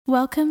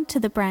Welcome to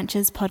the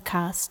Branches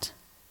podcast.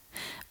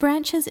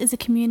 Branches is a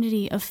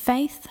community of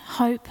faith,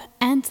 hope,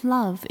 and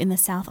love in the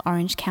South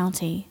Orange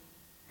County.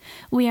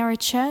 We are a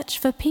church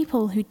for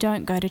people who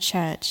don't go to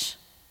church.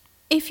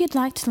 If you'd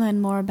like to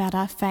learn more about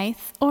our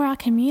faith or our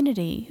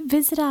community,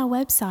 visit our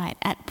website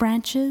at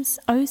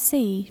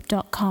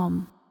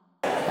branchesoc.com.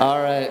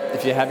 All right,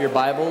 if you have your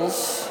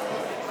Bibles,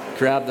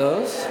 grab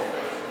those.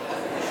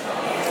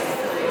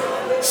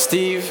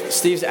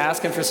 Steve's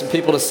asking for some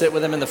people to sit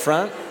with him in the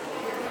front.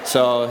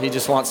 So he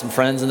just wants some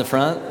friends in the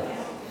front.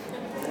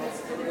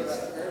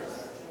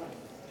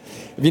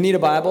 If you need a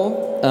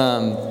Bible,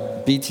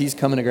 BT's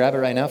coming to grab it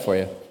right now for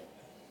you.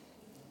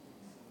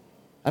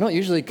 I don't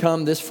usually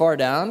come this far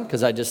down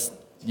because I just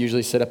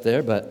usually sit up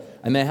there,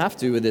 but I may have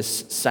to with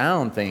this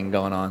sound thing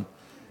going on.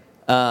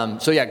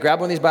 So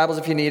grab one of these Bibles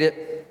if you need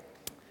it.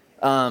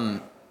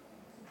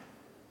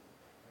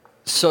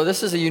 So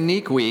this is a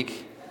unique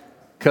week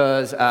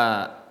because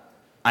I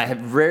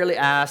have rarely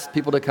asked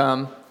people to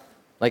come.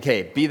 Like,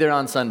 hey, be there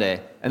on Sunday.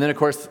 And then, of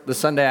course, the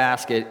Sunday I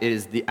ask it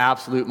is the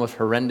absolute most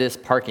horrendous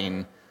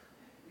parking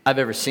I've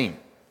ever seen.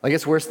 Like,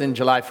 it's worse than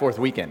July 4th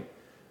weekend.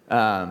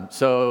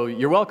 So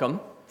you're welcome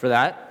for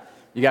that.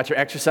 You got your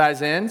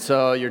exercise in,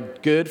 so you're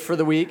good for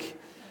the week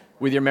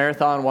with your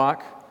marathon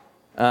walk.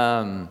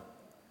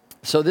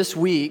 So this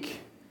week,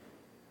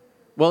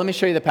 well, let me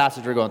show you the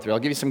passage we're going through. I'll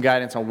give you some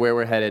guidance on where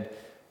we're headed,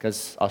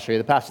 because I'll show you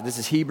the passage. This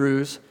is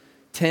Hebrews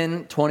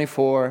 10,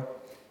 24,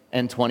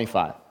 and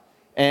 25.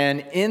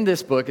 And in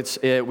this book,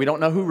 we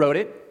don't know who wrote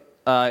it.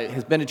 It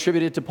has been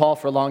attributed to Paul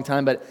for a long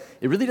time, but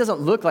it really doesn't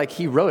look like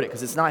he wrote it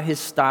because it's not his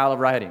style of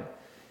writing.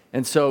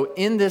 And so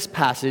in this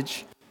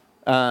passage,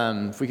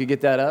 if we could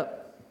get that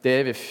up,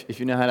 Dave, if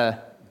you know how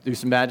to do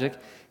some magic,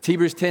 it's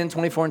Hebrews 10,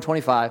 24, and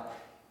 25.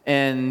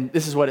 And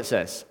this is what it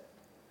says.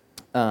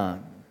 I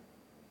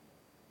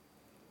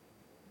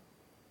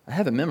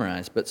have it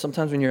memorized, but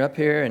sometimes when you're up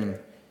here and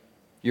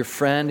your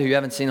friend who you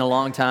haven't seen in a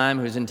long time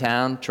who's in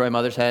town, Troy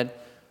Mothershead.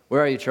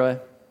 Where are you, Troy?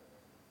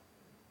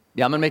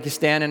 Yeah, I'm going to make you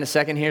stand in a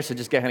second here, so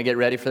just kind of get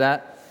ready for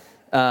that.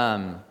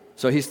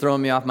 So he's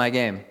throwing me off my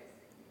game.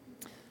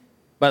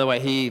 By the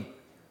way,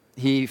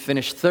 he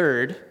finished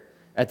third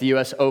at the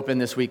U.S. Open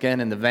this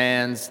weekend in the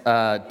Vans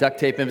Duct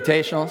Tape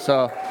Invitational,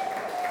 so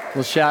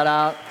we'll shout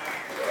out.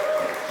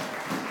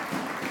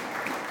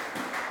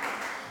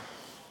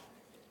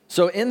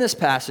 So in this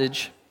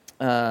passage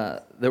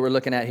that we're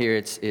looking at here,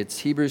 it's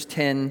Hebrews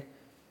 10,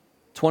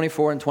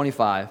 24 and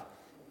 25.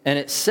 And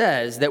it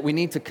says that we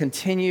need to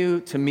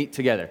continue to meet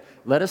together.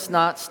 Let us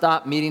not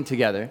stop meeting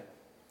together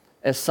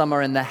as some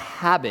are in the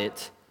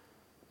habit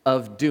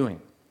of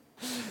doing.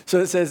 So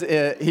it says,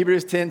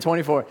 Hebrews 10,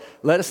 24,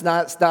 let us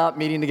not stop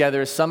meeting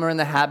together as some are in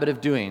the habit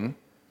of doing,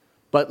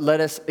 but let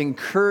us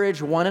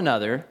encourage one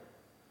another,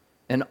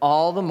 and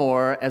all the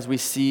more as we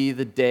see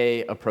the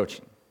day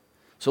approaching.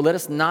 So let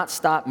us not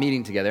stop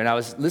meeting together. And I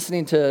was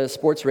listening to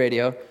sports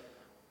radio,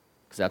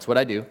 because that's what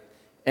I do.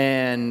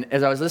 And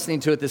as I was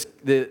listening to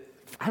it,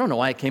 I don't know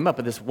why it came up,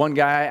 but this one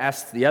guy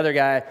asked the other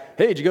guy,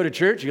 hey, did you go to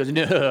church? He goes,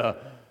 no,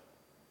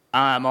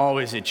 I'm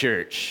always at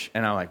church.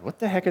 And I'm like, what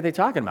the heck are they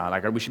talking about?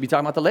 Like, we should be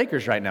talking about the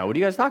Lakers right now. What are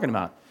you guys talking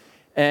about?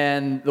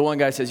 And the one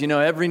guy says,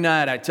 every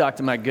night I talk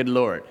to my good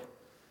Lord.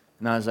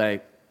 And I was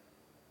like,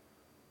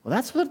 well,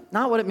 that's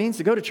not what it means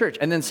to go to church.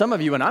 And then some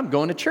of you, and I'm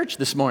going to church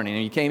this morning,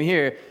 and you came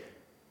here.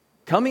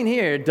 Coming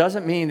here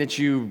doesn't mean that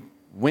you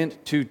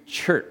went to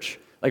church.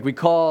 Like we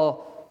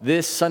call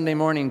this Sunday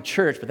morning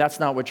church, but that's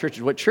not what church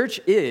is. What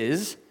church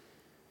is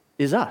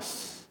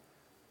us.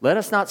 Let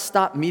us not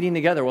stop meeting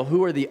together. Well,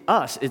 who are the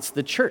us? It's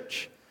the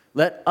church.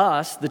 Let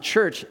us, the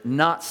church,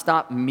 not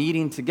stop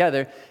meeting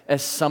together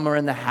as some are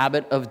in the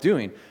habit of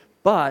doing.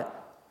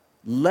 But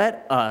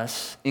let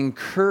us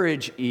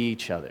encourage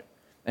each other.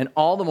 And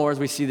all the more as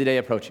we see the day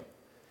approaching.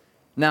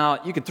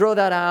 Now, you could throw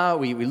that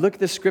out. We look at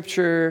the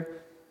scripture,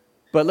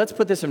 but let's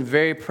put this in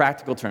very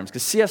practical terms,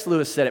 because C.S.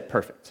 Lewis said it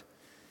perfect.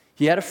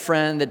 He had a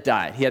friend that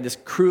died. He had this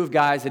crew of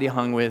guys that he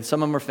hung with.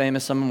 Some of them were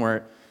famous, some of them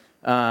weren't.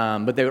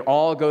 But they would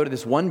all go to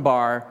this one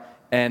bar,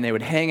 and they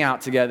would hang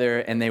out together,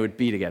 and they would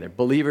be together.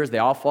 Believers, they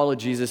all followed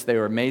Jesus. They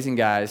were amazing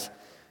guys.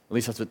 At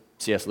least that's what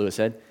C.S. Lewis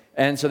said.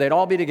 And so they'd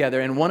all be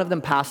together, and one of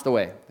them passed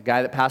away. The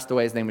guy that passed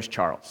away, his name was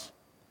Charles.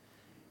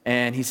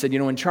 And he said,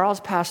 when Charles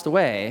passed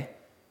away,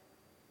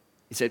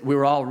 he said, we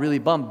were all really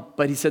bummed,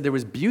 but he said there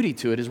was beauty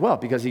to it as well,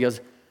 because he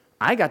goes,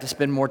 I got to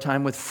spend more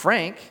time with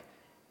Frank,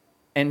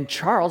 and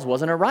Charles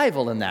wasn't a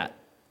rival in that.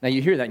 Now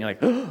you hear that and you're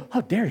like, oh,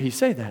 how dare he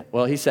say that?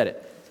 Well, he said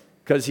it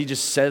because he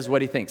just says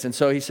what he thinks. And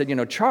so he said,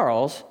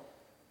 Charles,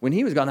 when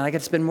he was gone, I got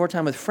to spend more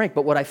time with Frank.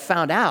 But what I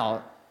found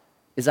out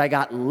is I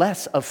got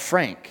less of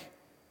Frank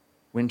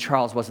when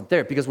Charles wasn't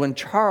there. Because when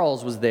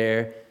Charles was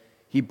there,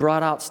 he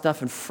brought out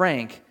stuff in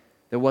Frank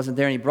that wasn't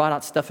there. And he brought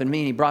out stuff in me.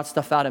 And he brought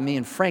stuff out of me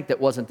and Frank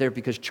that wasn't there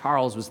because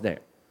Charles was there.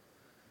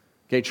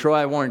 Okay, Troy,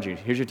 I warned you.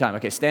 Here's your time.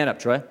 Okay, stand up,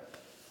 Troy.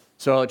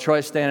 So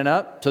Troy's standing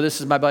up. So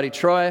this is my buddy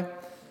Troy.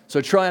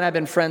 So Troy and I have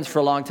been friends for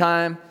a long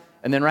time.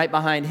 And then right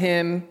behind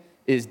him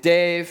is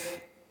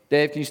Dave.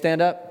 Dave, can you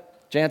stand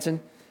up?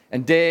 Jansen.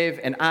 and Dave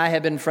and I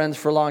have been friends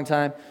for a long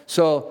time.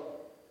 So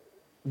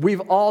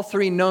we've all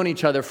three known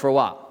each other for a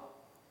while.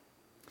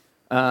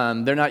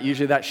 They're not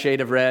usually that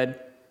shade of red,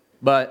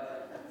 but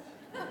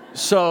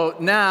so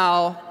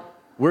now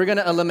we're going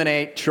to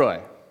eliminate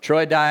Troy.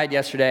 Troy died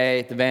yesterday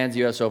at the Vans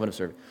U.S. Open of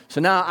Surfing.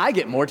 So now I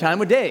get more time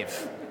with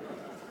Dave.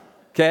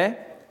 Okay?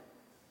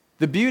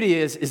 The beauty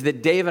is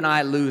that Dave and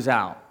I lose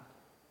out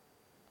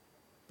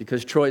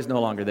because Troy's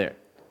no longer there.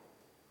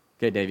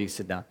 Okay, Dave, you can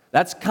sit down.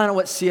 That's kind of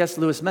what C.S.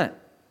 Lewis meant.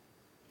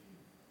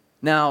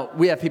 Now,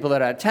 we have people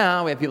that are out of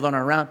town, we have people that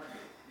aren't around.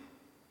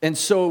 And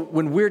so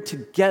when we're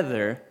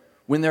together,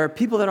 when there are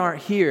people that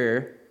aren't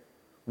here,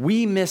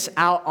 we miss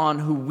out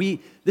on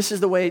this is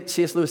the way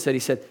C.S. Lewis said. He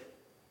said,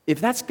 if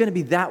that's going to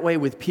be that way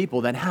with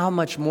people, then how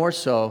much more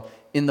so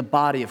in the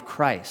body of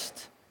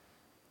Christ?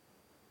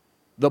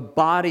 The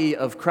body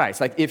of Christ.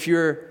 Like if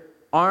your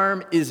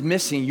arm is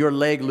missing, your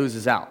leg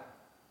loses out.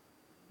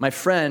 My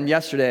friend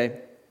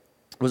yesterday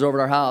was over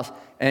at our house,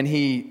 and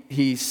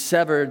he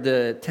severed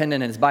the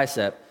tendon in his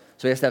bicep,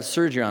 so he has to have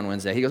surgery on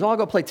Wednesday. He goes, I'll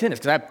go play tennis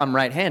because I'm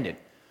right-handed.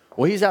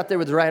 Well, he's out there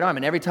with the right arm,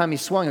 and every time he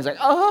swung, he was like,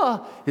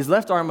 his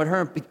left arm would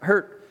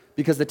hurt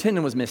because the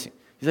tendon was missing.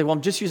 He's like, well,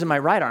 I'm just using my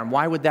right arm.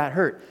 Why would that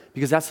hurt?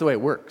 Because that's the way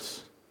it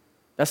works.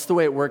 That's the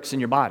way it works in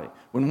your body.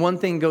 When one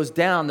thing goes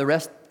down, the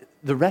rest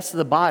of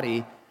the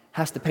body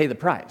has to pay the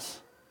price.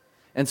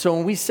 And so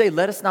when we say,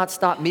 let us not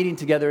stop meeting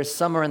together as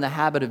some are in the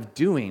habit of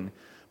doing,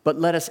 but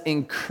let us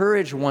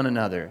encourage one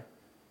another,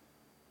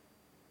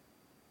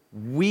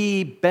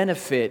 we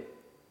benefit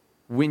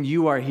when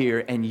you are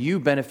here, and you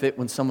benefit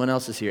when someone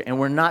else is here. And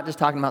we're not just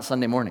talking about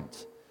Sunday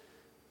mornings.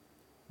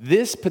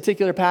 This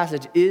particular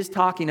passage is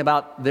talking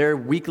about their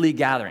weekly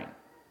gathering.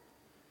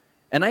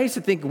 And I used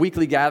to think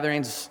weekly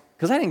gatherings,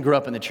 because I didn't grow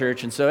up in the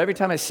church, and so every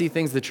time I see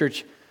things the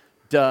church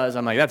does,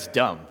 I'm like, that's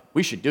dumb.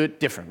 We should do it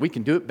different. We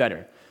can do it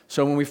better.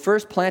 So when we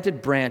first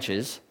planted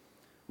Branches,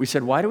 we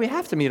said, why do we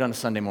have to meet on a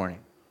Sunday morning?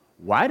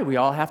 Why do we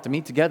all have to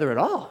meet together at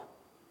all?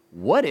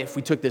 What if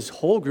we took this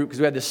whole group, because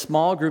we had this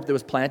small group that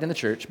was planted in the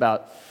church,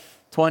 about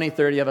 20,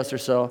 30 of us or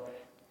so,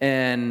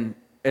 and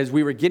as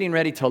we were getting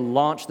ready to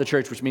launch the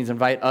church, which means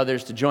invite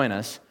others to join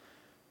us,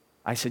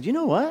 I said, you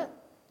know what?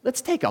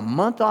 Let's take a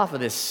month off of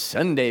this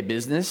Sunday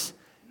business,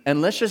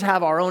 and let's just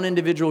have our own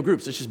individual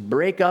groups. Let's just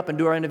break up and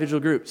do our individual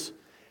groups.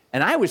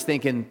 And I was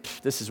thinking,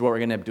 this is what we're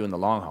going to end up doing the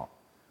long haul.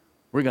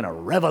 We're going to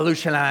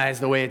revolutionize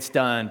the way it's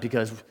done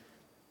because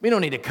we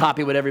don't need to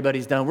copy what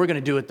everybody's done. We're going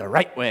to do it the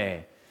right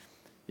way.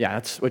 Yeah,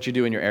 that's what you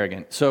do when you're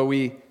arrogant. So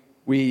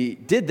we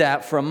did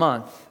that for a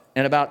month,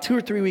 and about 2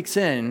 or 3 weeks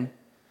in,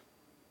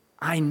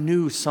 I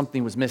knew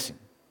something was missing.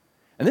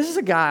 And this is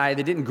a guy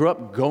that didn't grow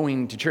up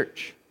going to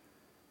church,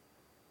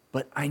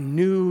 but I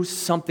knew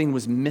something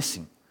was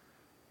missing.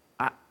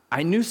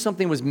 I knew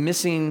something was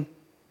missing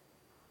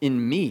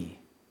in me.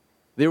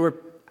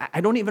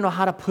 I don't even know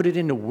how to put it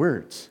into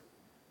words.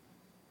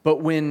 But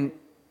when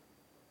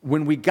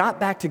we got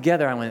back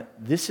together, I went,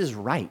 this is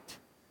right.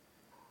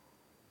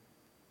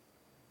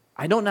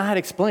 I don't know how to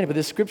explain it, but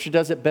this scripture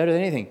does it better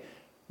than anything.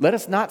 Let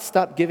us not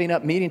stop giving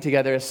up meeting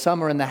together as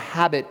some are in the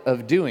habit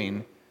of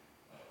doing,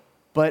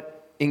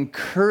 but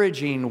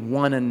encouraging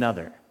one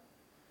another.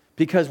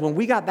 Because when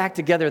we got back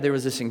together, there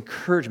was this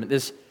encouragement,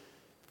 this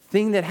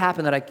thing that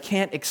happened that I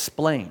can't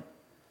explain.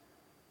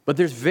 But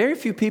there's very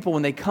few people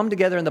when they come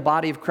together in the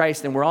body of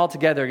Christ and we're all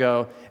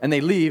together and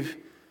they leave,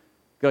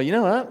 go, you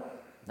know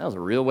what? That was a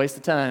real waste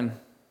of time.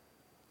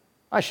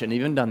 I shouldn't have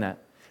even done that.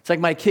 It's like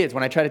my kids,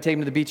 when I try to take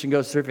them to the beach and go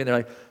surfing, they're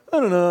like, I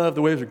don't know if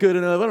the waves are good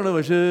enough. I don't know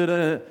if I should.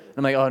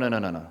 I'm like, oh,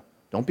 no.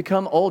 Don't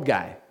become old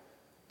guy.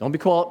 Don't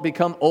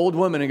become old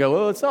woman and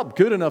go, oh, it's not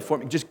good enough for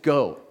me. Just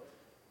go.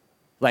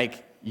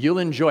 Like, you'll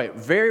enjoy it.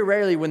 Very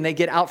rarely when they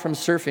get out from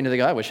surfing, they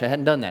go, I wish I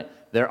hadn't done that.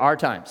 There are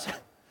times,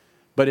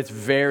 but it's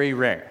very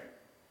rare.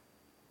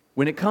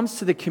 When it comes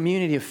to the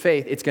community of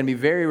faith, it's going to be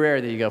very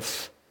rare that you go,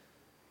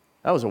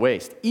 that was a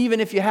waste. Even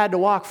if you had to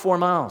walk 4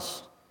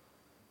 miles.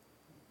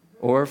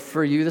 Or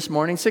for you this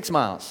morning, 6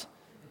 miles.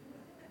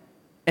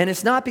 And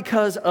it's not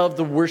because of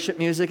the worship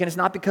music, and it's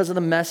not because of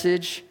the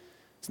message.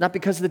 It's not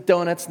because of the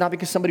donuts. It's not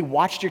because somebody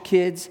watched your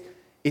kids.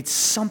 It's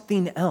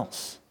something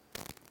else.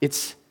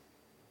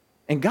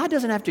 And God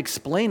doesn't have to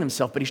explain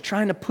himself, but he's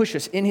trying to push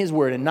us in his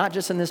word, and not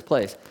just in this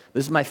place.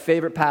 This is my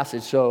favorite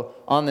passage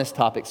on this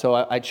topic, so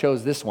I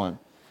chose this one.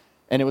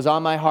 And it was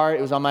on my heart.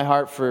 It was on my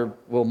heart for,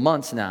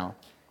 months now.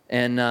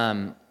 And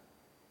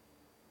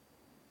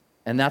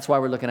that's why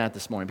we're looking at it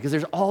this morning, because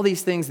there's all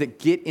these things that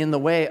get in the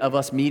way of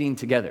us meeting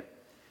together.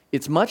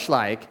 It's much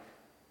like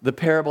the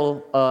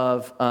parable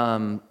of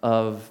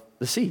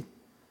the seed.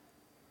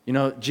 You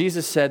know,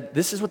 Jesus said,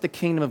 this is what the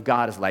kingdom of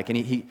God is like. And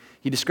he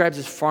describes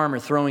this farmer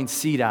throwing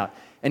seed out.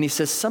 And he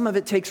says some of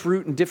it takes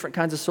root in different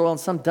kinds of soil and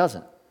some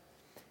doesn't.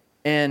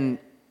 And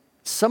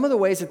some of the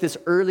ways that this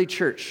early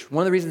church,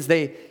 one of the reasons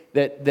that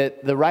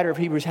the writer of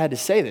Hebrews had to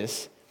say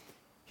this,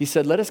 he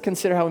said, let us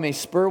consider how we may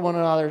spur one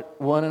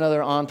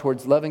another on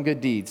towards love and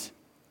good deeds.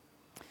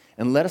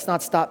 And let us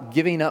not stop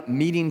giving up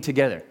meeting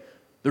together.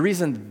 The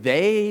reason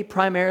they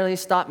primarily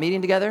stopped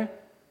meeting together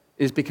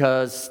is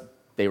because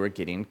they were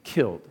getting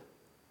killed.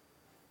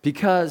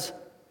 Because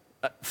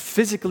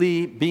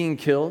physically being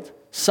killed,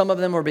 some of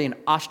them were being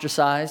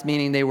ostracized,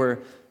 meaning they were,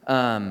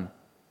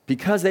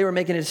 because they were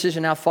making a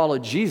decision now to follow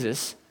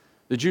Jesus,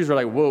 the Jews were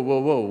like,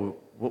 whoa,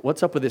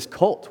 what's up with this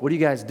cult? What are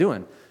you guys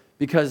doing?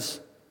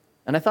 Because,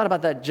 and I thought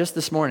about that just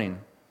this morning,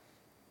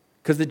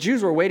 because the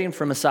Jews were waiting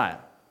for Messiah.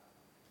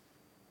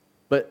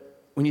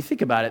 But when you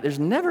think about it, there's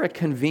never a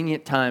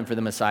convenient time for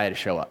the Messiah to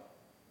show up.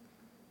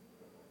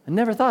 I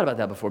never thought about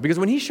that before, because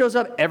when he shows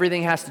up,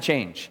 everything has to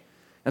change.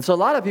 And so a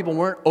lot of people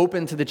weren't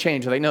open to the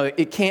change. They're like, no,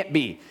 it can't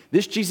be.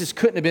 This Jesus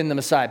couldn't have been the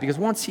Messiah, because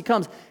once he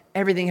comes,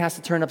 everything has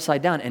to turn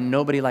upside down, and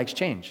nobody likes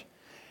change.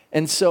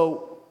 And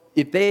so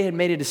if they had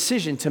made a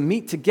decision to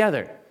meet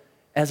together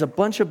as a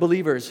bunch of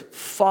believers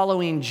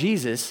following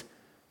Jesus,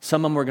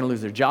 some of them were going to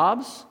lose their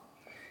jobs,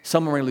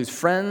 some of them were going to lose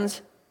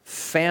friends,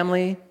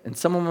 family, and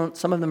some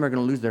of them are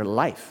going to lose their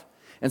life.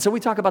 And so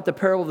we talk about the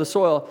parable of the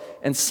soil,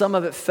 and some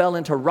of it fell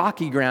into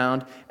rocky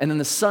ground, and then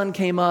the sun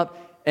came up,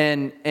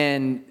 and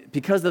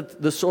because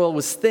the soil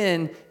was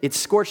thin, it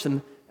scorched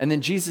them. And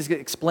then Jesus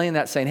explained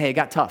that, saying, hey, it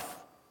got tough.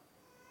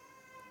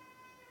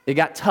 It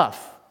got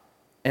tough.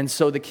 And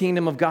so the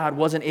kingdom of God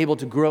wasn't able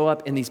to grow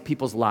up in these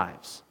people's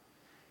lives.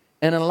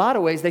 And in a lot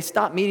of ways, they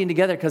stopped meeting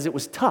together because it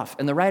was tough.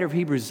 And the writer of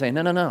Hebrews is saying,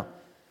 no.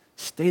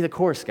 Stay the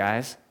course,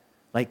 guys.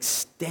 Like,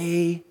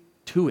 stay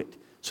to it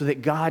so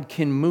that God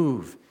can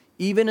move,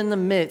 even in the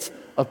midst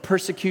of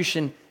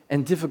persecution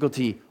and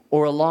difficulty,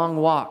 or a long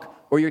walk,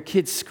 or your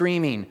kids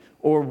screaming,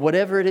 or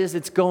whatever it is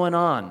that's going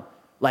on.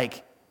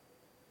 Like,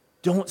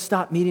 don't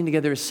stop meeting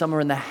together as some are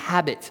in the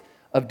habit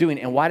of doing.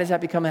 And why does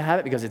that become a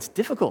habit? Because it's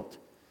difficult.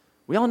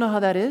 We all know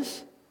how that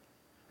is.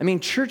 I mean,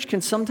 church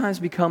can sometimes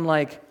become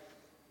like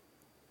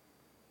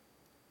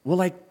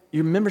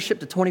your membership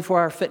to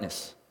 24-hour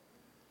fitness.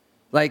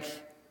 Like,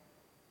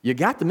 you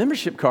got the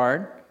membership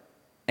card,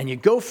 and you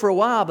go for a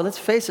while, but let's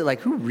face it,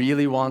 like, who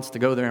really wants to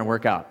go there and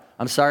work out?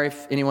 I'm sorry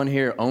if anyone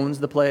here owns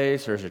the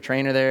place or is a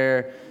trainer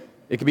there.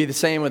 It could be the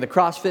same with a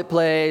CrossFit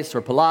place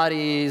or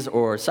Pilates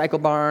or Cycle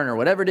Barn or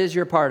whatever it is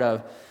you're a part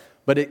of.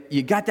 But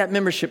you got that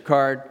membership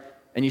card,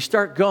 and you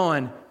start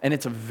going, and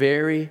it's a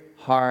very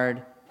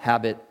hard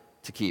habit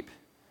to keep.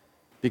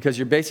 Because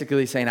you're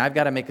basically saying, I've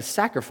got to make a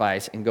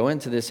sacrifice and go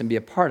into this and be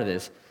a part of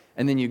this.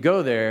 And then you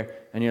go there,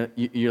 and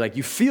you're like,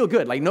 you feel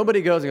good. Like,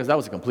 nobody goes and goes, that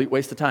was a complete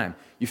waste of time.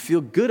 You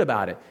feel good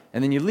about it,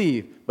 and then you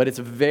leave. But it's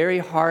a very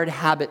hard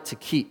habit to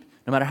keep,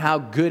 no matter how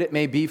good it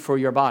may be for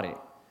your body.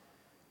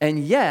 And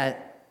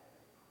yet,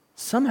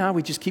 somehow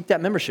we just keep that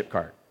membership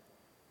card.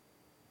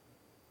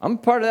 I'm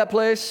part of that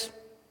place.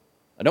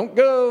 I don't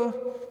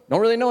go. Don't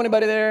really know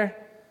anybody there,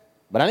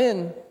 but I'm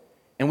in.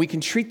 And we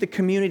can treat the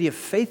community of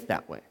faith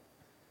that way.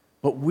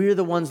 But we're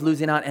the ones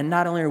losing out, and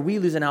not only are we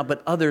losing out,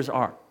 but others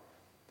are.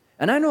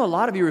 And I know a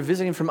lot of you are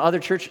visiting from other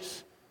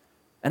churches,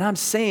 and I'm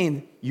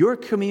saying your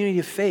community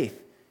of faith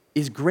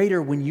is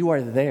greater when you are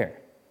there.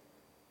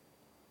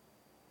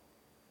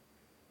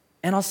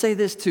 And I'll say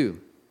this too,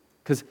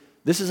 because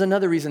this is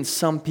another reason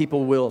some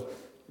people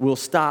will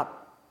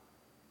stop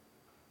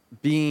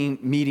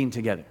meeting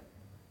together,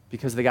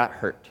 because they got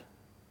hurt.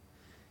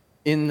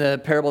 In the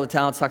parable of the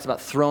talents, it talks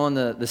about throwing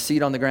the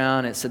seed on the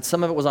ground. It said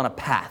some of it was on a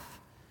path.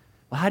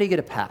 Well, how do you get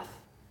a path?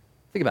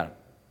 Think about it.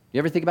 You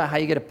ever think about how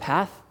you get a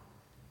path?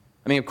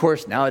 I mean, of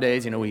course,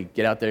 nowadays, we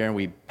get out there and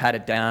we pat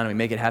it down and we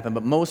make it happen.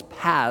 But most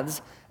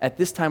paths at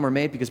this time were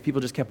made because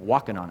people just kept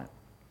walking on it.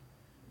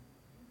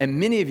 And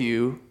many of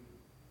you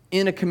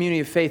in a community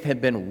of faith have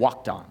been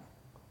walked on.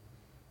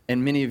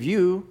 And many of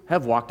you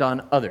have walked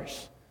on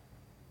others.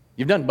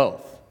 You've done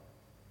both,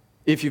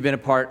 if you've been a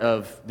part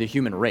of the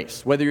human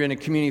race, whether you're in a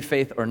community of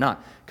faith or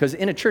not. Because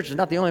in a church is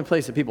not the only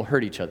place that people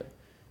hurt each other.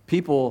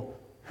 People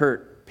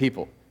hurt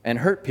people, and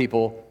hurt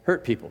people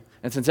hurt people.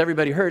 And since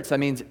everybody hurts, that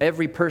means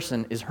every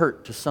person is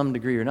hurt to some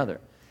degree or another.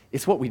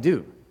 It's what we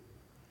do.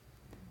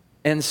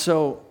 And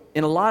so,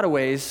 in a lot of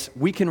ways,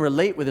 we can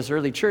relate with this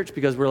early church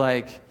because we're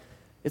like,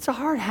 it's a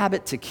hard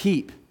habit to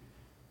keep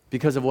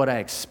because of what I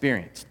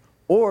experienced.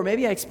 Or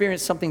maybe I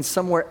experienced something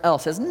somewhere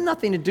else. It has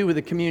nothing to do with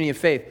the community of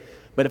faith.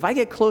 But if I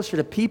get closer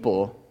to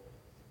people,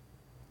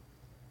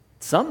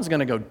 something's going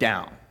to go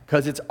down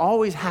because it's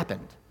always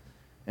happened.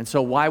 And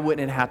so why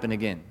wouldn't it happen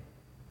again?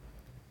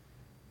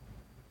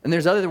 And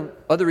there's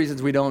other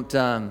reasons we don't,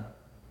 in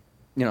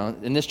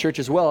this church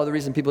as well, other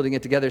reasons people didn't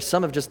get together.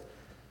 Some have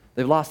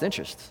they've lost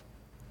interest.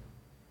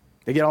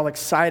 They get all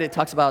excited. It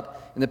talks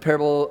about in the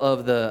parable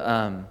of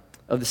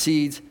the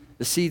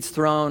seeds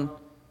thrown,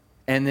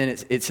 and then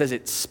it says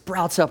it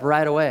sprouts up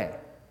right away.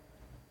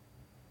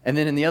 And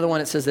then in the other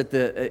one, it says that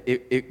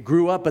it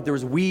grew up, but there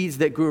was weeds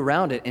that grew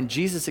around it. And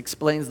Jesus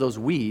explains those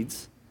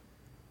weeds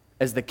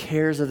as the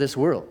cares of this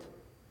world.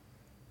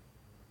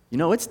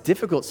 It's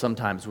difficult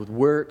sometimes with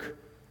work,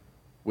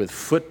 with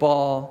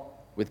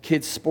football, with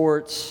kids'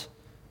 sports,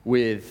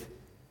 with,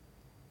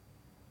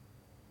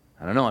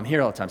 I don't know, I'm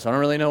here all the time, so I don't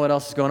really know what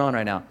else is going on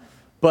right now.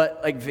 But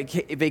like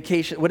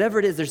vacation, whatever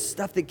it is, there's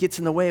stuff that gets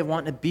in the way of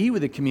wanting to be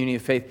with a community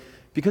of faith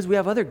because we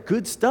have other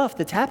good stuff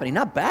that's happening.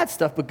 Not bad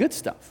stuff, but good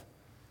stuff.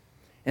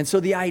 And so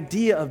the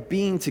idea of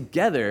being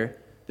together,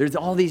 there's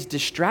all these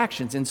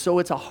distractions, and so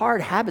it's a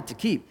hard habit to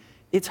keep.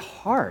 It's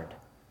hard,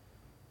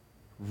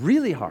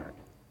 really hard.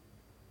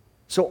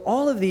 So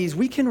all of these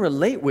we can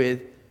relate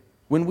with.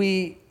 When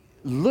we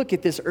look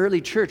at this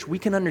early church, we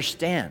can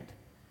understand.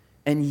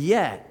 And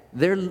yet,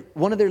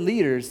 one of their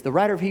leaders, the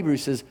writer of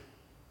Hebrews says,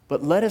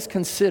 but let us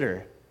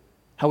consider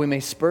how we may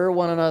spur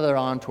one another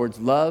on towards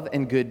love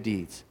and good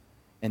deeds.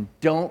 And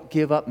don't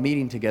give up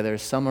meeting together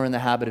as some are in the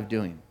habit of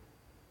doing,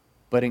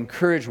 but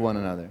encourage one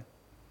another,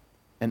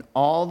 and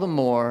all the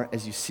more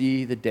as you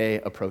see the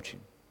day approaching.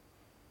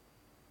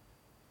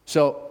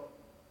 So,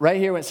 right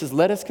here when it says,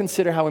 let us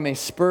consider how we may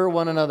spur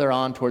one another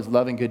on towards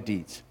love and good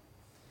deeds.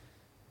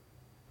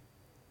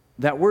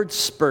 That word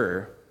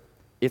spur,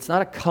 it's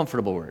not a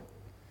comfortable word.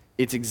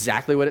 It's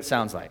exactly what it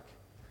sounds like.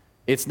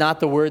 It's not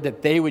the word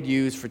that they would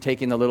use for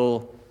taking the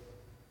little,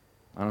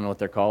 I don't know what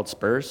they're called,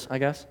 spurs, I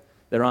guess.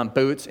 They're on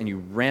boots, and you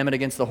ram it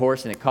against the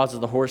horse, and it causes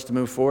the horse to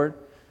move forward.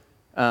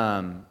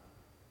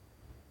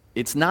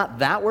 It's not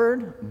that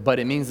word, but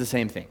it means the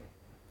same thing.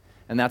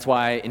 And that's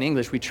why in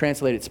English we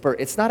translate it spur.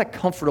 It's not a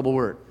comfortable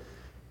word.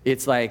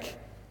 It's like,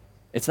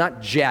 it's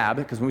not jab,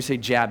 because when we say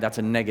jab, that's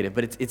a negative,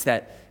 but it's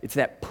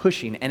that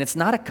pushing, and it's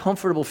not a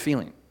comfortable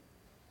feeling.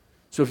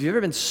 So if you've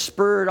ever been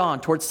spurred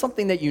on towards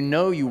something that you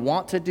know you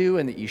want to do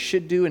and that you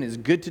should do and is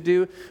good to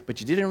do, but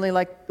you didn't really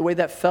like the way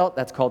that felt,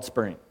 that's called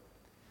spurring.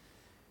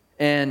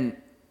 And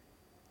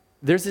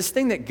there's this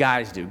thing that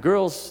guys do.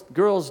 Girls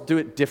do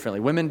it differently.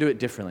 Women do it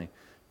differently.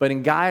 But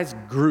in guys'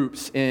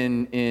 groups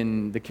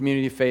in the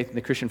community of faith and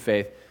the Christian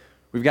faith,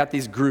 we've got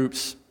these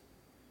groups,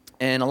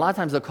 and a lot of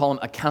times they'll call them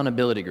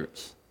accountability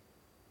groups.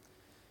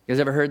 You guys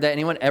ever heard that?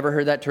 Anyone ever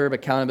heard that term,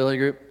 accountability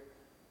group?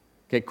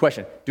 Okay,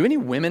 question. Do any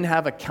women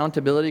have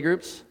accountability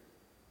groups?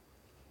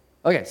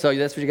 Okay, so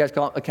that's what you guys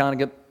call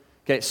accountability.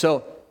 Okay,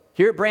 so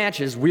here at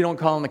Branches, we don't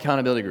call them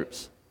accountability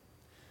groups.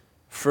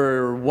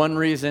 For one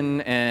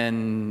reason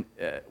and,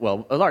 a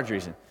large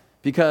reason.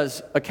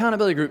 Because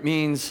accountability group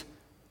means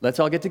let's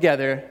all get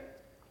together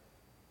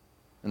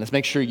and let's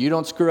make sure you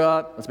don't screw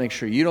up. Let's make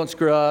sure you don't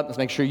screw up. Let's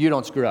make sure you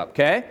don't screw up,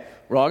 okay?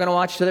 We're all going to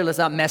watch each other. Let's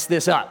not mess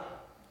this up.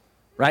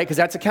 Right? Because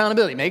that's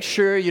accountability. Make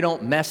sure you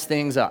don't mess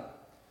things up.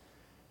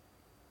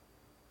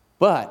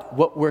 But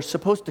what we're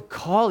supposed to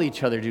call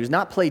each other to is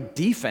not play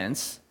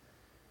defense,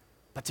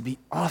 but to be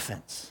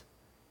offense.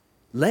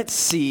 Let's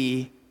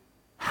see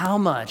how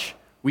much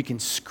we can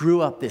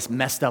screw up this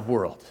messed up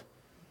world.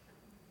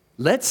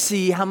 Let's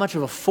see how much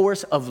of a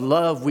force of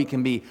love we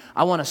can be.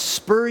 I want to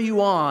spur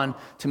you on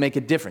to make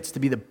a difference, to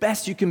be the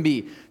best you can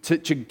be,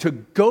 to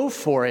go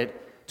for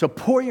it, to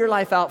pour your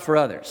life out for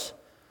others.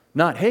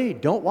 Not, hey,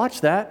 don't watch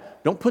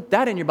that. Don't put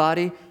that in your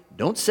body.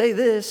 Don't say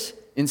this.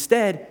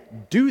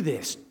 Instead, do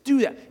this,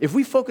 do that. If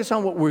we focus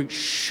on what we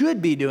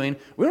should be doing,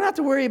 we don't have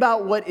to worry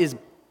about what is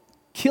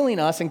killing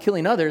us and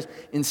killing others.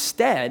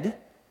 Instead,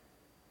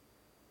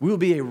 we will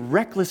be a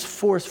reckless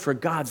force for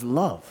God's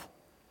love.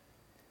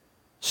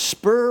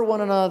 Spur one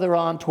another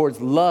on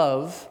towards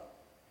love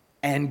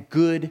and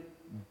good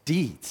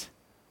deeds.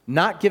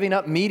 Not giving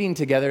up meeting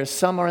together, as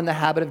some are in the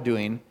habit of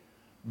doing,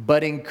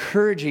 but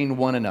encouraging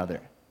one another.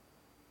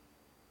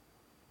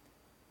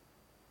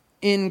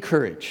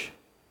 Encourage.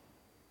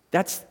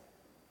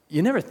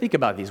 You never think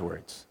about these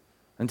words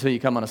until you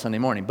come on a Sunday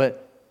morning.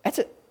 But that's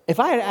it.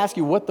 If I had to ask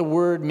you what the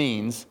word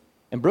means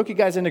and broke you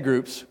guys into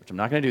groups, which I'm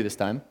not going to do this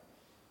time,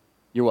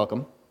 you're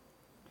welcome.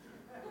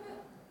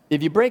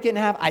 If you break it in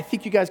half, I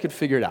think you guys could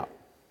figure it out.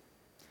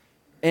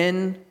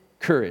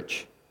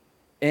 Encourage.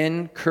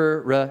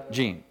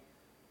 Encouraging.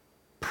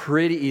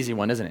 Pretty easy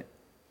one, isn't it?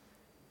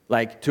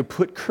 Like to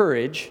put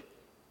courage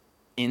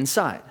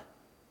inside.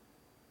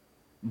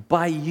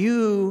 By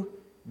you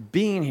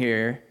being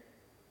here,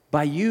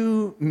 by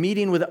you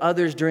meeting with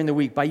others during the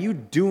week, by you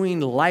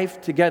doing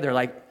life together,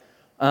 like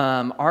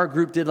our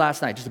group did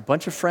last night, just a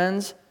bunch of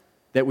friends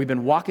that we've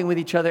been walking with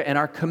each other, and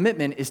our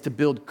commitment is to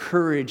build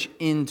courage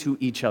into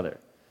each other.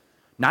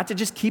 Not to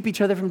just keep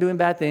each other from doing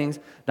bad things,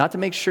 not to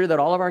make sure that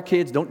all of our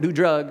kids don't do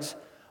drugs,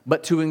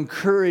 but to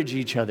encourage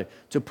each other,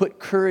 to put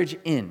courage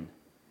in.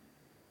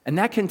 And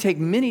that can take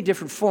many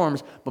different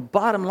forms, but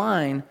bottom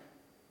line,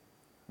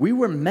 we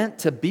were meant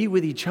to be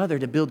with each other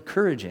to build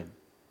courage in.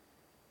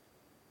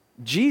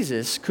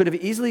 Jesus could have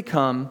easily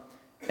come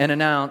and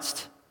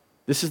announced,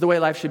 this is the way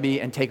life should be,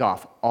 and take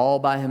off all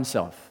by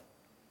himself.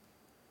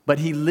 But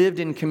he lived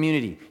in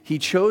community. He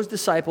chose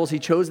disciples. He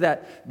chose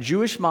that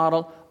Jewish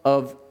model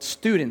of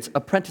students,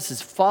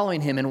 apprentices,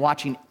 following him and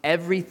watching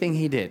everything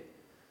he did.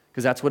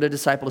 Because that's what a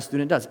disciple, a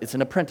student does. It's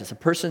an apprentice, a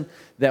person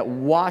that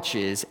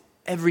watches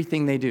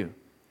everything they do.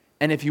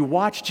 And if you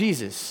watch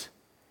Jesus,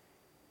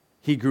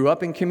 he grew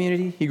up in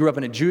community. He grew up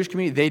in a Jewish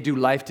community. They do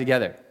life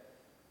together.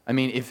 I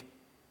mean, if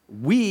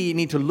we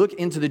need to look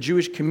into the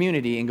Jewish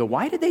community and go,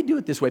 why did they do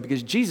it this way?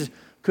 Because Jesus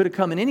could have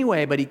come in any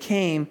way, but he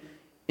came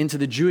into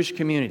the Jewish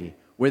community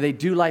where they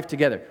do life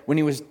together. When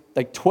he was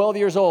like 12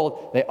 years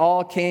old, they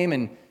all came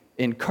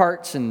in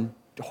carts and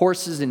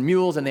horses and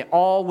mules, and they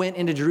all went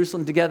into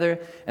Jerusalem together,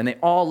 and they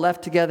all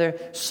left together,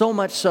 so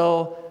much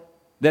so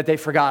that they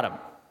forgot him.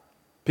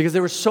 Because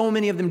there were so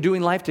many of them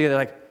doing life together,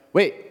 like,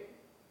 wait,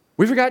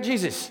 we forgot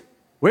Jesus.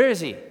 Where is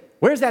he?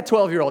 Where's that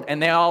 12-year-old?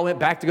 And they all went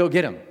back to go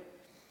get him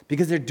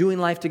because they're doing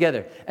life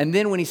together. And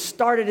then when he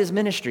started his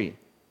ministry,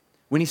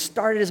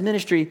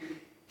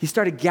 he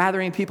started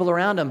gathering people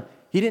around him.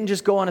 He didn't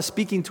just go on a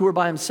speaking tour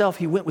by himself.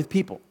 He went with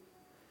people.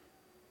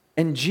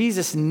 And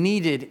Jesus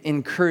needed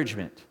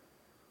encouragement.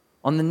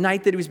 On the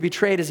night that he was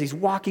betrayed, as he's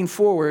walking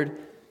forward,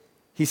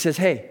 he says,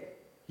 hey,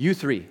 you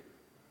three,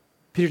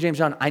 Peter, James,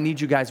 John, I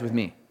need you guys with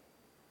me.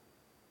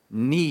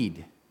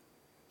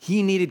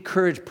 He needed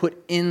courage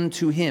put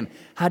into him.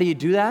 How do you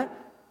do that?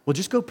 Well,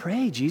 just go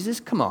pray, Jesus.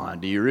 Come on,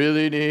 do you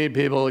really need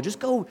people? Just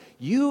go,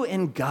 you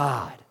and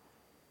God.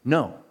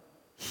 No,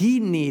 he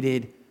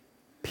needed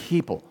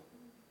people.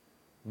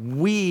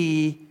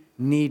 We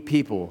need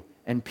people,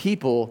 and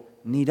people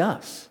need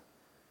us.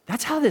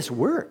 That's how this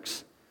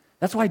works.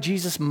 That's why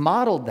Jesus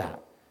modeled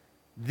that.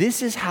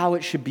 This is how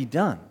it should be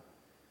done.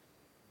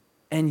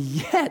 And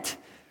yet,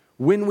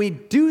 when we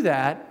do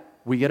that,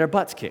 we get our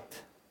butts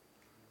kicked.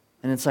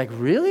 And it's like,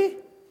 really?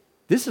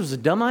 This was a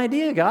dumb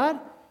idea, God.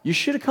 You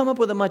should have come up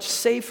with a much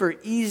safer,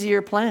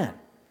 easier plan.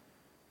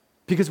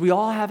 Because we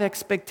all have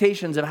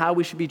expectations of how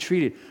we should be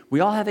treated. We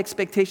all have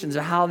expectations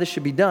of how this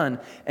should be done.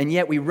 And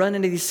yet we run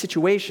into these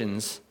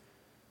situations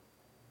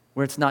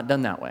where it's not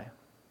done that way.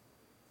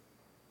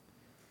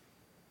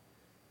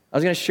 I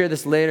was going to share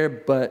this later,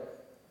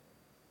 but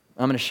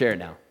I'm going to share it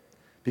now.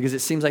 Because it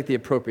seems like the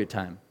appropriate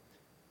time.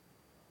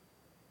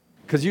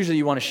 Because usually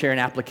you want to share an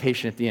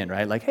application at the end,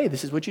 right? Like, hey,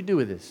 this is what you do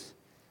with this.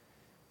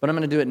 But I'm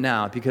going to do it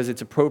now because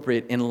it's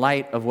appropriate in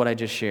light of what I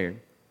just shared.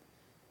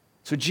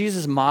 So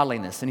Jesus is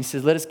modeling this, and he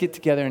says, let us get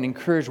together and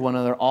encourage one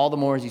another all the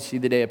more as you see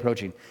the day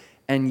approaching.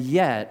 And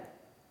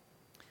yet,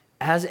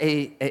 as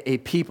a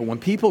people, when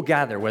people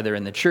gather, whether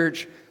in the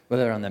church,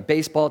 whether they're on the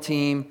baseball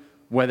team,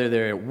 whether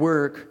they're at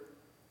work,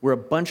 we're a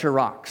bunch of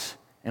rocks,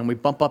 and we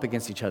bump up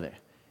against each other.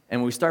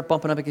 And when we start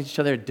bumping up against each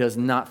other, it does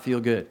not feel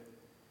good.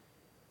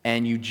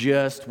 And you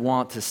just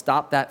want to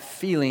stop that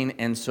feeling,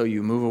 and so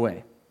you move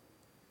away.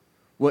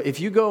 Well,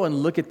 if you go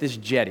and look at this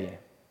jetty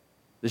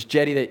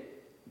that,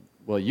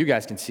 well, you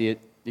guys can see it.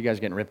 You guys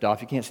are getting ripped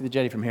off. You can't see the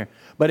jetty from here.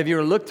 But if you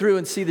were to look through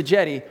and see the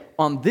jetty,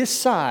 on this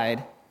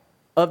side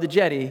of the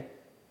jetty,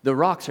 the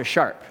rocks are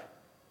sharp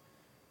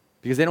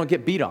because they don't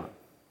get beat on.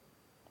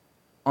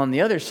 On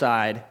the other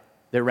side,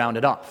 they're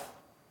rounded off.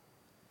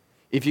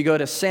 If you go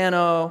to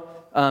Sano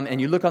and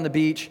you look on the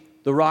beach,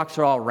 the rocks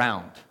are all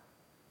round.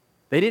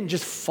 They didn't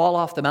just fall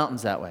off the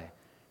mountains that way.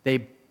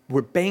 They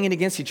were banging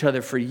against each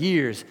other for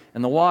years,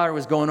 and the water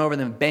was going over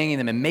them, banging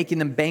them, and making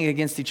them bang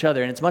against each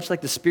other. And it's much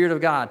like the Spirit of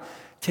God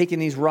taking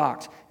these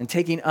rocks and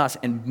taking us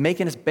and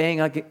making us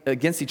bang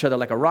against each other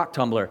like a rock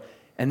tumbler,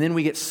 and then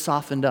we get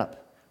softened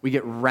up. We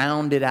get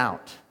rounded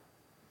out.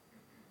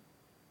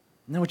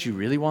 Isn't that what you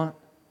really want?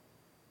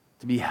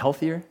 To be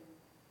healthier?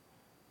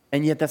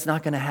 And yet that's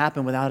not going to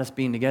happen without us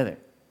being together.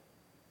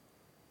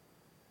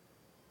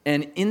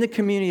 And in the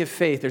community of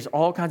faith, there's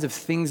all kinds of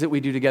things that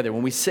we do together.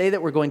 When we say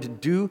that we're going to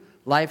do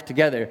life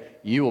together,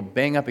 you will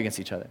bang up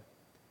against each other.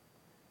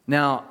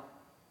 Now,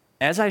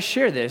 as I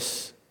share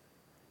this,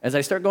 as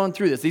I start going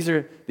through this, these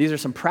are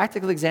some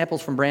practical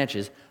examples from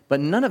Branches,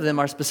 but none of them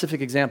are specific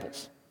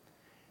examples.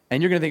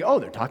 And you're going to think, oh,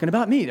 they're talking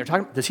about me.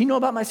 Does he know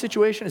about my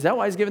situation? Is that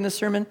why he's giving this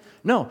sermon?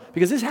 No,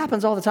 because this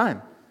happens all the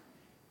time.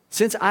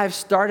 Since I've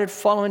started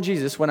following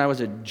Jesus when I was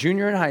a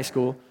junior in high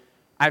school,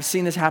 I've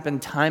seen this happen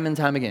time and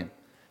time again.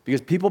 Because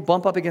people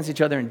bump up against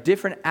each other in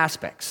different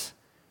aspects,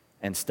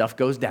 and stuff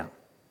goes down.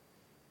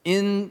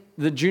 In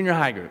the junior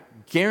high group,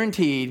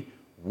 guaranteed,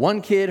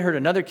 one kid hurt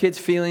another kid's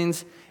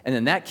feelings, and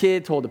then that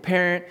kid told the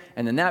parent,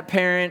 and then that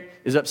parent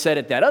is upset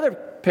at that other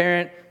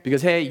parent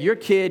because, hey, your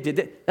kid did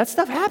that. That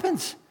stuff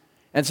happens.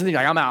 And so you're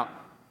like, I'm out.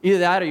 Either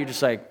that or you're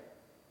just like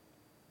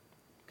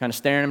kind of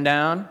staring them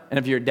down. And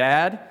if you're a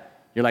dad,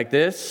 you're like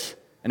this.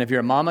 And if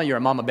you're a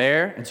mama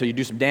bear, and so you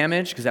do some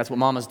damage because that's what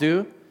mamas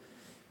do.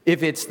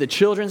 If it's the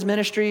children's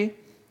ministry,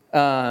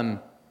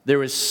 there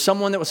was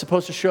someone that was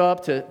supposed to show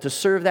up to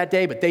serve that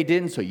day, but they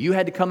didn't, so you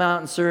had to come out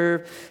and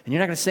serve, and you're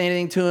not going to say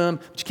anything to them,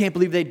 but you can't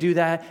believe they do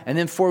that, and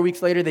then 4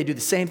 weeks later, they do the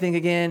same thing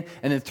again,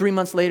 and then 3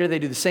 months later, they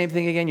do the same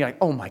thing again. You're like,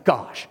 oh my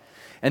gosh.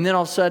 And then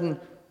all of a sudden,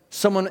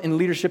 someone in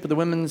leadership of the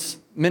women's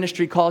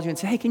ministry calls you and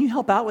says, hey, can you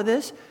help out with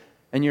this?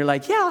 And you're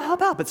like, yeah, I'll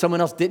help out, but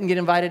someone else didn't get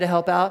invited to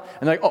help out,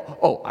 and they're like,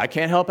 oh, I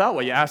can't help out?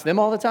 Well, you ask them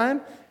all the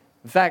time?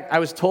 In fact, I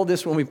was told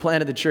this when we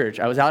planted the church.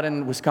 I was out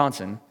in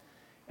Wisconsin,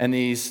 and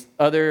these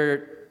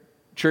other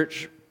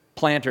church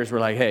planters were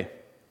like, hey,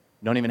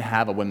 don't even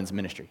have a women's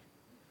ministry.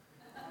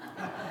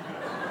 I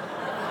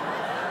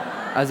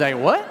was like,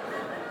 what?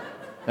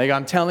 Like,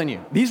 I'm telling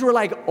you. These were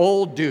like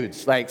old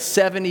dudes, like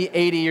 70,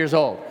 80 years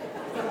old.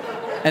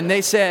 And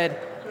they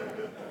said,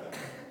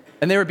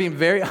 and they were being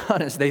very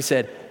honest, they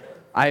said,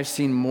 I've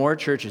seen more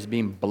churches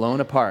being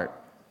blown apart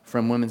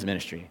from women's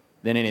ministry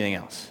than anything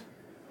else.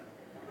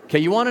 Okay,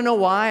 you want to know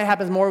why it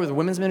happens more with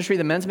women's ministry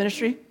than men's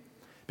ministry?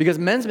 Because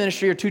men's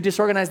ministry are too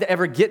disorganized to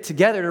ever get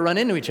together to run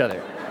into each other.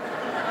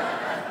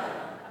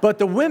 But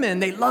the women,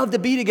 they love to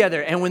be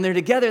together. And when they're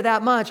together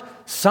that much,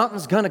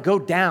 something's going to go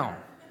down.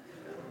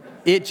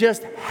 It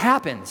just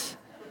happens.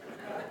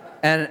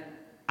 And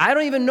I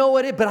don't even know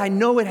but I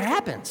know it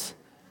happens.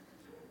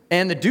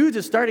 And the dudes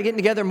have started getting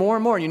together more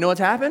and more. You know what's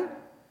happened?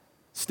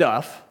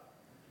 Stuff.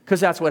 Because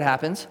that's what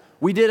happens.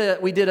 We did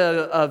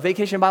a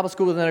vacation Bible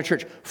school within our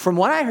church. From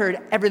what I heard,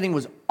 everything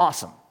was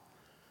awesome.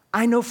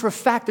 I know for a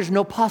fact there's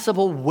no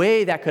possible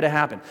way that could have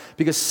happened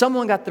because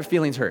someone got their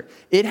feelings hurt.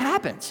 It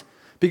happens.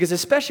 Because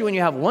especially when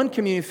you have one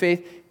community of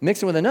faith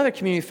mixing with another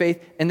community of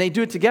faith and they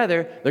do it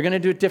together, they're going to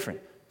do it different.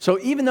 So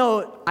even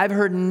though I've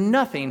heard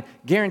nothing,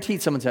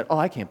 guaranteed someone said, oh,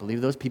 I can't believe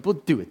those people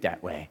do it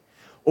that way.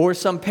 Or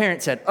some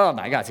parent said, oh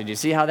my gosh, did you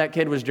see how that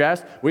kid was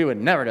dressed? We would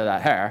never do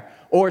that hair.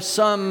 Or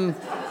some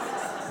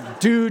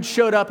dude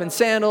showed up in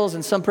sandals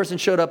and some person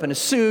showed up in a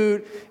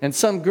suit and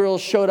some girl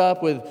showed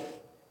up with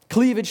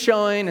cleavage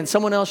showing and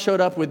someone else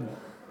showed up with,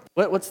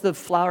 what's the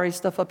flowery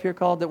stuff up here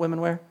called that women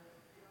wear?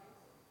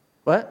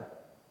 What?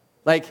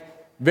 Like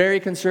very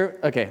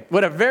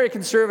very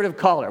conservative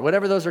collar,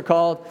 whatever those are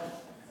called.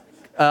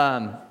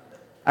 I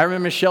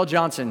remember Michelle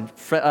Johnson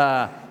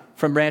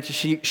from Branches.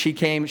 She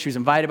came. She was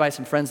invited by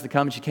some friends to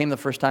come. And she came the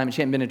first time, and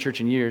she hadn't been to church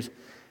in years.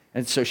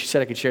 And so she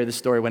said I could share this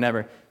story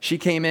whenever. She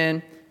came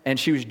in, and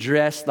she was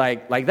dressed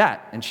like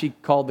that. And she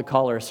called the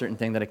collar a certain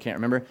thing that I can't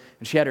remember.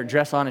 And she had her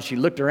dress on, and she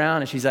looked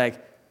around, and she's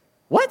like,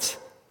 what?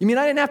 You mean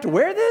I didn't have to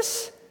wear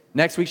this?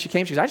 Next week she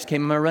came. She goes, I just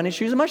came in my running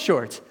shoes and my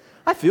shorts.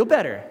 I feel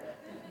better.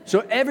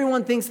 So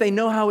everyone thinks they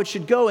know how it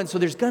should go, and so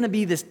there's going to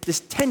be this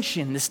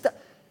tension, this stuff.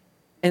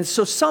 And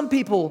so some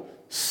people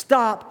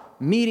stop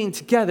meeting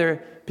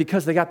together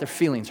because they got their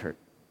feelings hurt.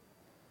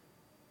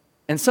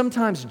 And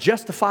sometimes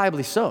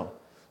justifiably so.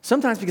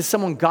 Sometimes because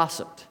someone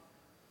gossiped.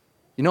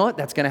 You know what?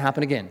 That's going to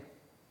happen again.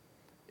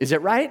 Is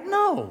it right?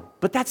 No.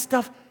 But that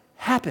stuff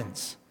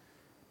happens.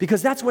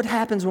 Because that's what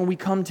happens when we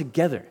come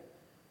together.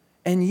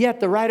 And yet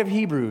the writer of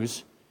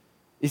Hebrews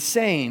is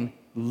saying,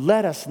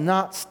 let us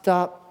not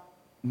stop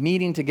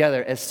meeting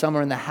together as some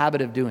are in the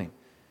habit of doing.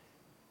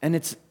 And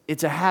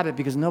it's a habit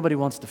because nobody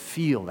wants to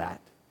feel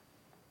that.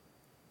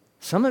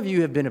 Some of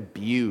you have been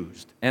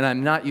abused, and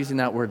I'm not using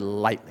that word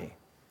lightly,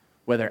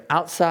 whether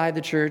outside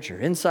the church or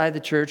inside the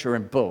church or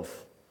in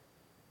both.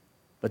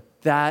 But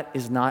that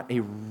is not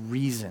a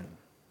reason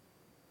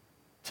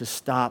to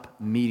stop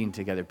meeting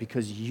together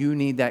because you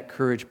need that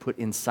courage put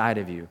inside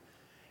of you.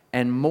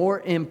 And more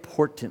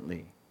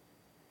importantly,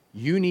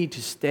 you need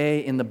to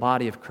stay in the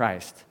body of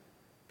Christ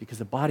because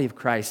the body of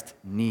Christ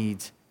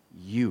needs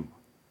you.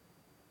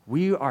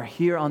 We are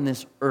here on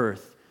this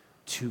earth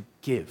to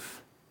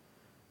give.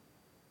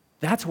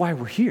 That's why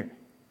we're here.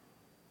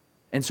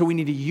 And so we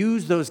need to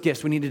use those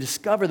gifts. We need to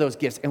discover those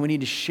gifts, and we need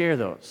to share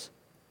those.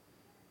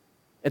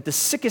 At the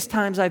sickest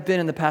times I've been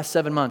in the past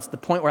 7 months, the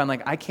point where I'm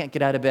like, I can't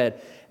get out of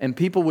bed, and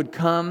people would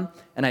come,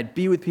 and I'd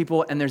be with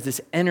people, and there's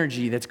this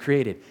energy that's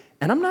created.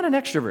 And I'm not an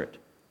extrovert.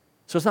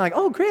 So it's not like,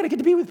 oh, great, I get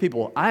to be with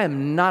people. I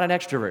am not an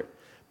extrovert.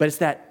 But it's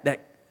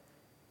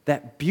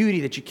that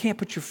beauty that you can't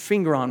put your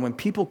finger on. When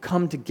people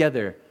come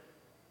together,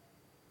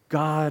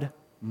 God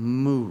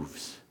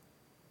moves.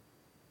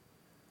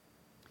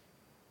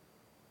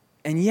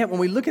 And yet when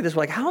we look at this,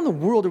 we're like, how in the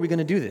world are we going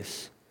to do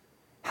this?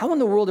 How in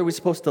the world are we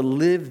supposed to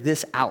live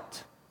this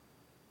out?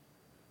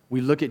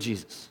 We look at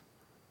Jesus.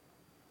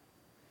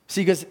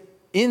 See, because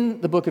in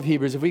the book of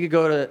Hebrews, if we could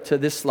go to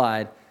this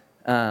slide,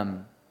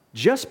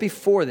 just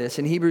before this,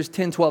 in Hebrews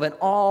 10:12, and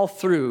all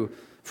through,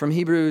 from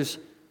Hebrews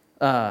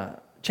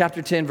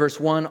chapter 10, verse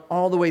 1,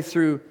 all the way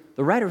through,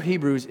 the writer of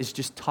Hebrews is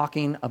just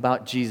talking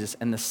about Jesus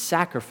and the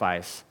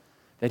sacrifice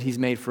that he's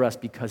made for us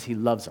because he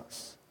loves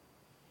us.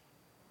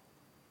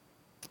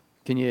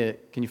 Can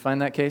you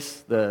find that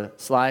case, the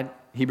slide?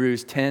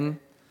 Hebrews 10,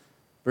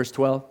 verse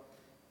 12.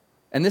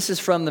 And this is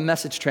from the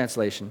Message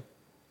translation.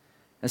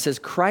 It says,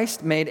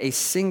 Christ made a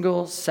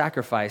single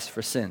sacrifice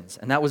for sins,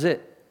 and that was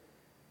it.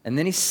 And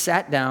then he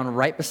sat down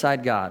right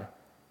beside God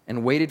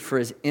and waited for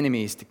his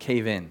enemies to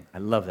cave in. I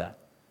love that.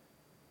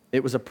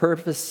 It was a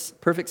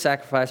perfect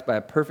sacrifice by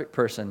a perfect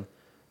person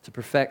to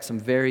perfect some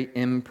very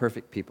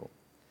imperfect people.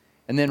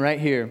 And then right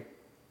here,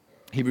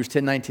 Hebrews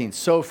 10:19.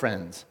 So,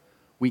 friends,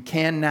 we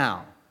can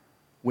now,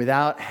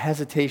 without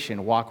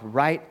hesitation, walk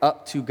right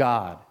up to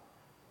God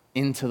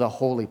into the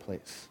holy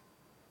place.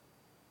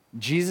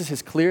 Jesus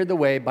has cleared the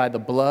way by the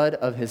blood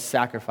of his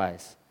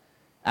sacrifice,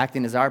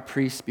 acting as our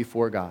priest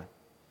before God.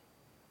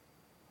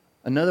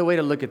 Another way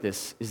to look at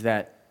this is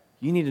that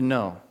you need to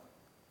know,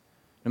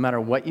 no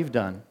matter what you've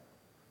done,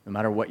 no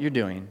matter what you're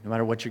doing, no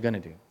matter what you're going to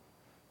do,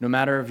 no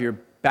matter of your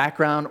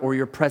background or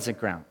your present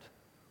ground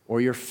or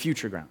your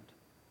future ground,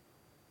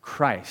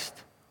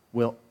 Christ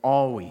will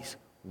always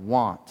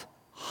want,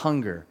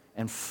 hunger,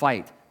 and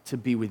fight to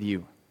be with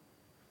you,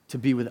 to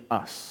be with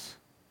us.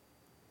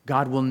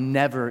 God will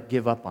never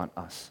give up on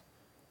us.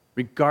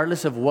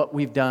 Regardless of what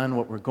we've done,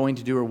 what we're going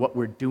to do, or what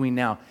we're doing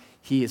now,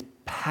 he is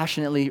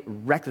passionately,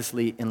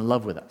 recklessly in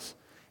love with us.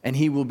 And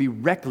he will be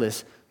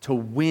reckless to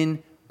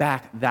win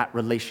back that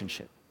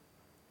relationship.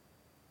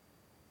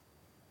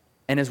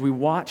 And as we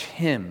watch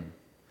him,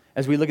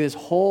 as we look at this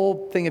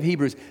whole thing of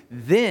Hebrews,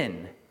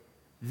 then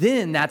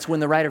that's when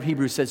the writer of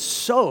Hebrews says,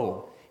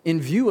 so,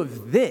 in view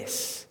of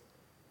this,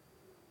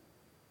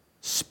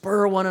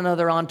 spur one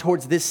another on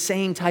towards this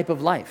same type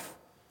of life,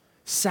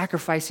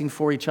 sacrificing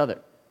for each other,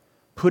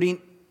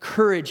 putting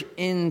courage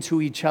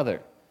into each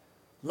other,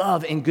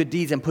 love and good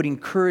deeds, and putting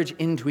courage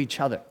into each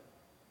other.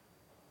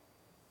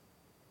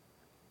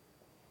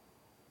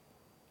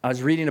 I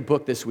was reading a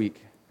book this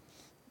week,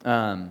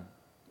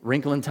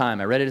 Wrinkle in Time.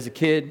 I read it as a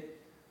kid.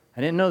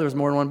 I didn't know there was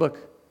more than one book,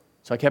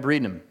 so I kept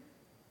reading them.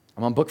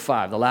 I'm on book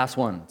 5, the last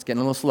one. It's getting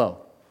a little slow.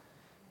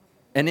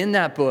 And in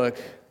that book,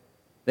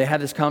 they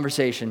have this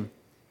conversation,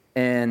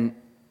 and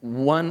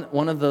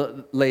one of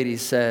the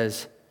ladies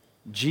says,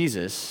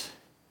 Jesus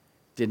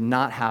did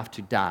not have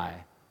to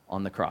die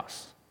on the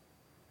cross.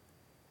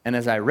 And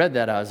as I read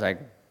that, I was like,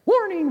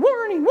 warning,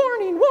 warning,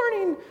 warning,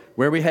 warning.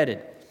 Where are we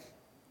headed?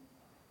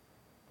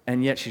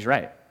 And yet she's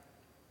right.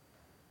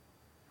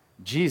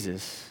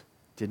 Jesus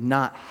did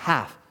not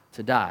have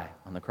to die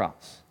on the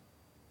cross.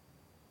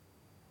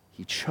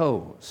 He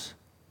chose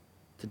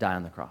to die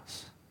on the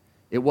cross.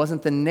 It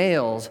wasn't the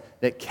nails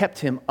that kept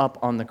him up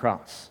on the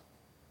cross.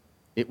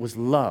 It was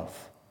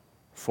love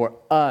for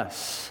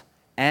us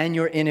and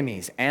your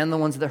enemies and the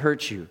ones that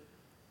hurt you.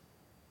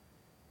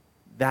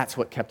 That's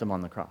what kept him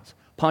on the cross.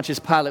 Pontius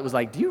Pilate was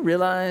like, do you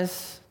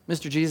realize,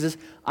 Mr. Jesus,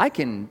 I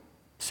can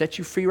set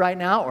you free right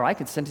now, or I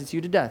can sentence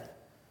you to death.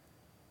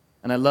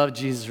 And I love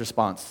Jesus'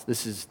 response.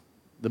 This is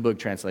the book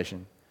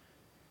translation.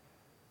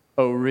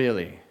 Oh,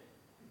 really?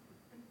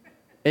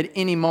 At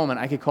any moment,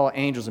 I could call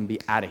angels and be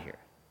out of here.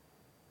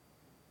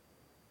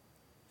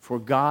 For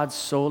God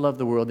so loved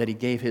the world that he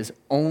gave his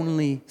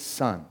only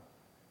Son,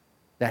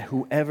 that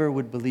whoever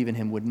would believe in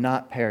him would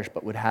not perish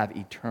but would have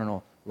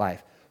eternal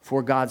life.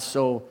 For God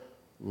so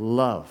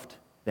loved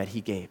that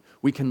he gave.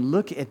 We can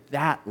look at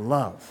that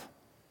love.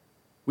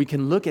 We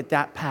can look at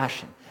that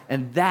passion.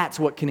 And that's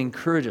what can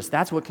encourage us.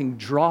 That's what can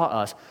draw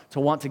us to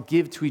want to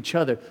give to each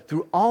other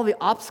through all the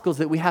obstacles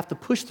that we have to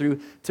push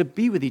through to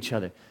be with each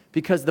other.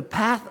 Because the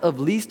path of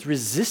least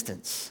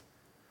resistance,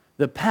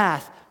 the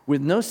path with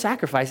no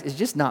sacrifice, is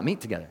just not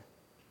meet together.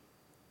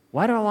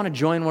 Why do I want to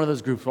join one of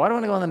those groups? Why do I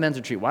want to go on the men's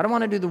retreat? Why do I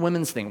want to do the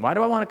women's thing? Why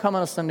do I want to come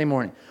on a Sunday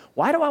morning?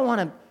 Why do I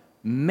want to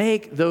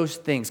make those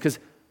things? Because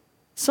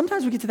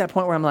sometimes we get to that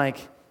point where I'm like,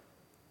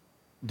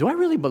 do I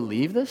really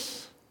believe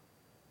this?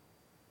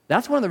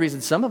 That's one of the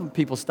reasons some of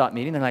people stop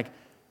meeting. They're like,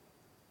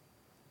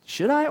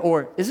 should I?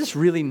 Or is this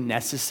really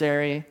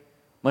necessary?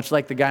 Much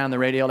like the guy on the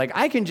radio, like,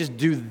 I can just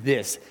do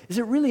this. Is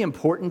it really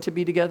important to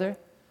be together?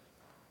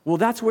 Well,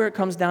 that's where it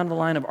comes down to the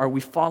line of, are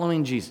we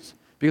following Jesus?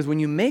 Because when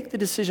you make the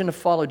decision to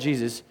follow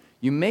Jesus,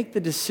 you make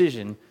the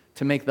decision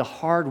to make the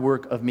hard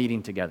work of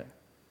meeting together.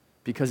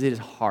 Because it is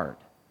hard.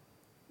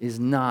 It is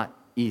not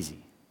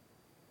easy.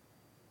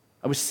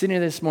 I was sitting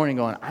there this morning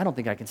going, I don't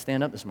think I can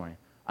stand up this morning.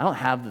 I don't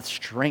have the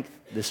strength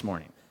this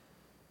morning.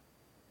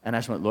 And I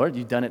just went, Lord,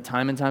 you've done it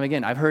time and time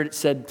again. I've heard it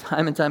said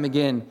time and time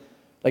again,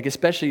 like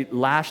especially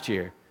last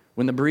year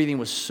when the breathing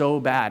was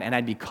so bad and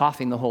I'd be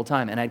coughing the whole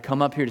time and I'd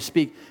come up here to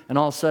speak and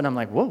all of a sudden I'm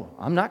like, whoa,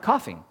 I'm not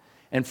coughing.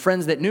 And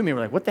friends that knew me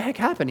were like, what the heck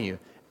happened to you?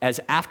 As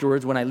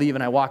afterwards, when I leave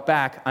and I walk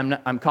back,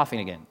 I'm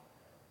coughing again.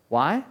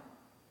 Why?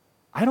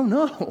 I don't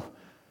know.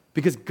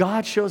 Because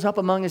God shows up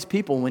among his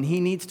people. When he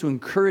needs to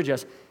encourage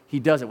us, he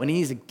does it. When he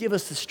needs to give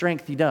us the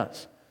strength, he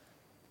does.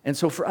 And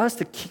so for us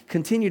to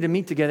continue to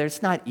meet together,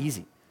 it's not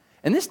easy.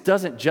 And this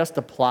doesn't just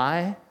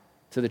apply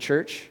to the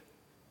church.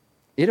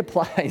 It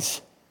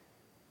applies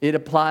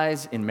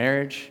in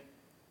marriage.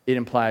 It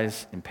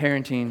applies in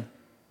parenting.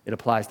 It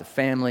applies to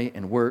family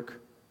and work.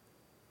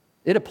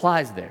 It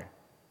applies there.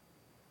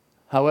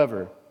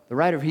 However, the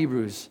writer of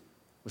Hebrews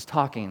was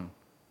talking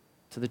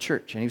to the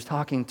church, and he was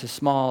talking to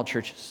small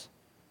churches.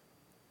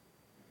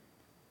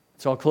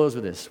 So I'll close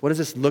with this. What does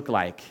this look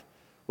like?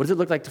 What does it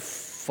look like to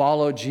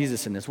follow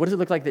Jesus in this? What does it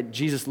look like that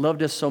Jesus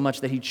loved us so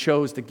much that he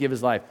chose to give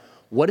his life?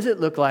 What does it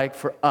look like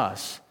for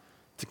us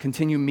to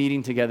continue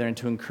meeting together and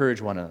to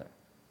encourage one another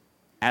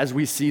as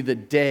we see the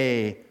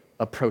day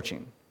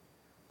approaching?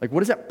 Like, what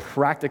does that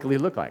practically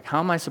look like?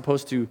 How am I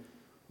supposed to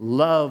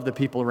love the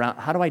people around?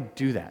 How do I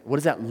do that? What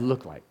does that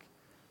look like?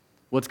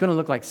 Well, it's going to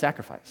look like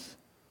sacrifice,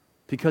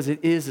 because it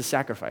is a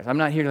sacrifice. I'm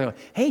not here to go,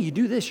 hey, you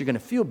do this, you're going to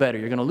feel better,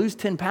 you're going to lose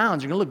 10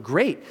 pounds, you're going to look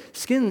great,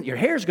 your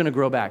hair's going to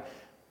grow back.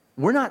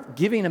 We're not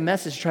giving a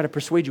message to try to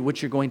persuade you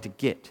what you're going to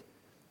get.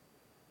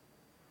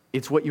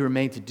 It's what you were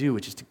made to do,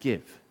 which is to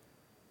give.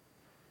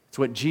 It's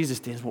what Jesus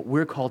did, it's what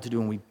we're called to do,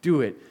 and we do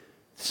it,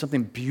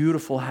 something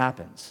beautiful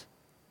happens.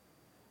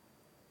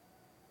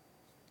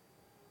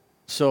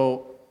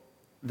 So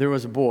there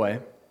was a boy,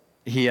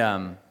 he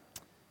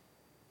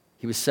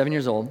was 7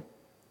 years old,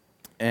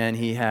 and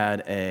he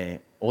had an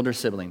older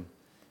sibling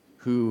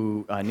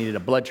who needed a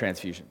blood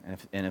transfusion.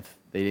 And if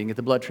they didn't get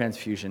the blood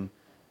transfusion,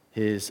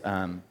 his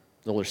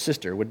older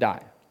sister would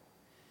die.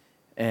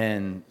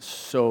 And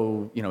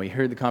so, he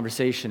heard the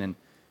conversation, and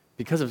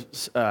because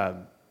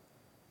of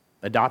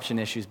adoption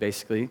issues,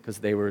 basically, because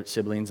they were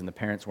siblings and the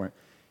parents weren't,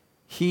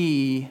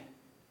 he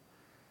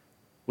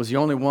was the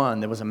only one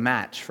that was a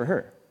match for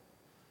her.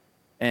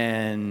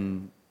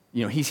 And,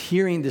 he's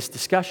hearing this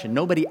discussion.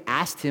 Nobody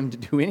asked him to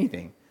do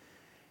anything.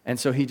 And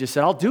so he just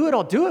said, I'll do it.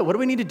 What do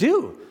we need to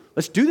do?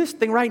 Let's do this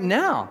thing right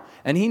now.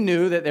 And he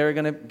knew that they were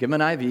going to give him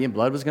an IV and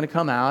blood was going to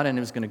come out and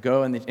it was going to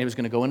go and it was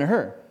going to go into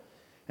her.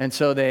 And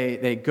so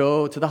they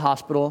go to the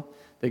hospital.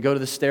 They go to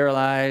the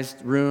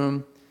sterilized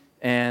room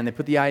and they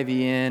put the IV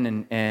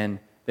in and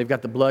they've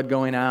got the blood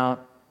going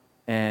out.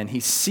 And he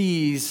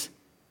sees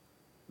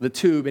the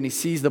tube and he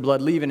sees the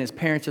blood leaving. His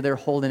parents are there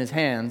holding his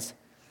hands.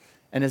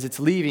 And as it's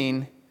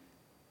leaving,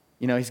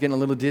 he's getting a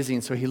little dizzy.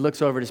 And so he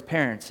looks over at his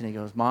parents and he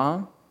goes,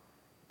 Mom,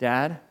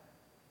 Dad,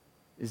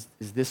 is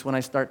this when I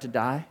start to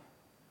die?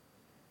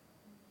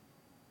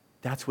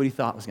 That's what he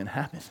thought was going to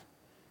happen.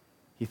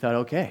 He thought,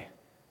 okay,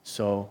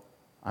 so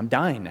I'm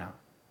dying now.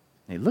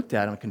 And he looked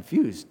at him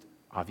confused,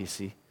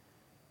 obviously.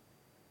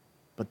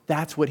 But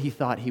that's what he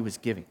thought he was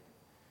giving.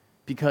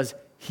 Because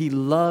he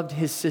loved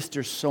his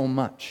sister so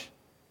much.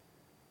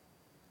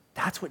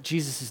 That's what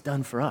Jesus has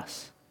done for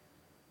us.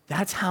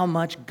 That's how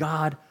much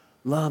God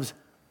loves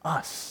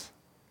us.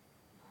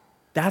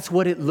 That's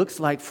what it looks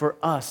like for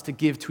us to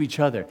give to each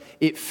other.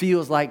 It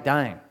feels like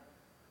dying.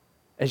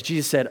 As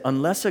Jesus said,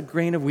 unless a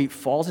grain of wheat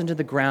falls into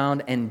the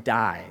ground and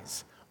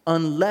dies,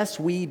 unless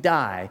we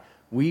die,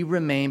 we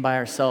remain by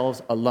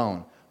ourselves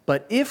alone.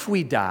 But if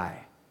we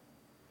die,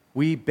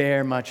 we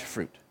bear much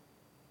fruit.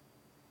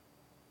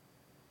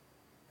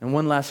 And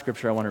one last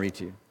scripture I want to read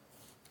to you.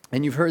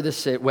 And you've heard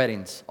this at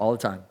weddings all the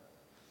time.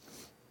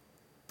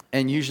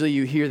 And usually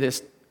you hear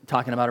this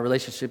talking about a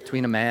relationship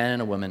between a man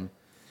and a woman.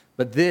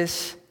 But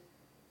this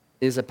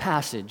is a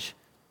passage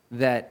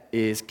that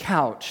is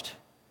couched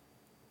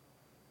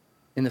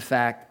in the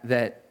fact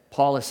that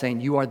Paul is saying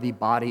you are the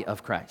body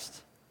of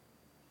Christ.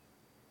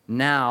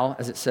 Now,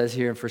 as it says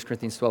here in 1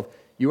 Corinthians 12,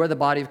 you are the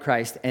body of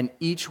Christ and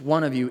each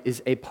one of you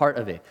is a part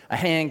of it. A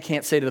hand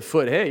can't say to the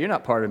foot, hey, you're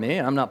not part of me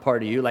and I'm not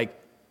part of you. Like,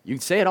 you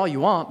can say it all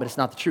you want, but it's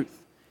not the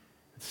truth.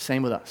 It's the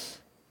same with us.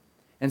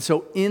 And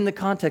so in the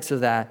context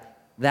of that,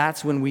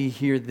 that's when we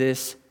hear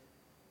this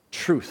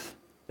truth,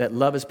 that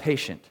love is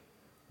patient,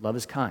 love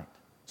is kind.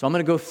 So I'm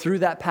going to go through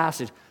that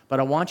passage, but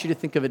I want you to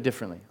think of it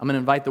differently. I'm going to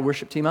invite the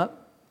worship team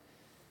up,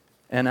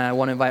 and I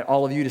want to invite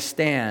all of you to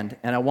stand,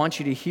 and I want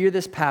you to hear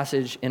this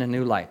passage in a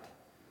new light.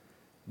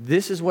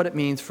 This is what it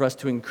means for us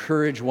to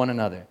encourage one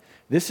another.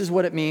 This is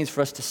what it means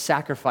for us to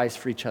sacrifice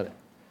for each other.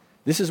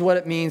 This is what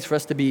it means for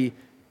us to be,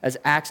 as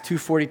Acts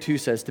 2:42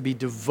 says, to be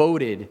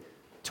devoted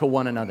to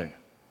one another.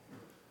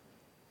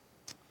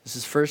 This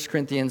is 1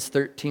 Corinthians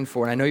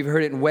 13:4. And I know you've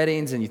heard it in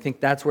weddings and you think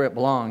that's where it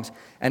belongs.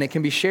 And it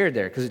can be shared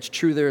there because it's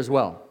true there as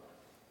well.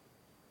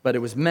 But it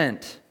was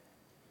meant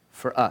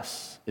for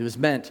us. It was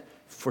meant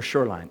for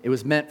Shoreline. It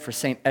was meant for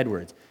St.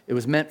 Edwards. It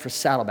was meant for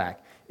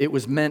Saddleback. It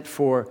was meant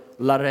for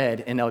La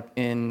Red in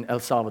El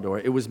Salvador.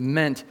 It was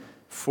meant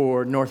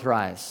for North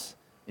Rise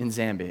in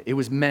Zambia. It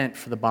was meant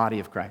for the body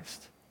of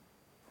Christ.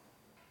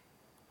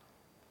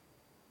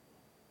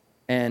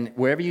 And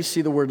wherever you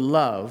see the word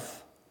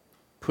love,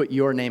 put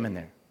your name in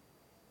there.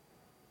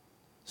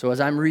 So as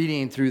I'm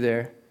reading through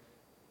there,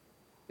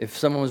 if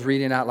someone was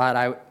reading out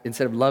loud,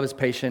 instead of love is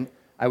patient,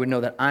 I would know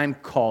that I'm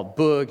called.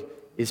 Boog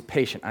is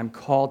patient. I'm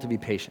called to be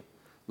patient.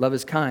 Love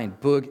is kind.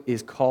 Boog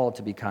is called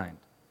to be kind.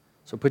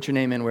 So put your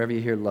name in wherever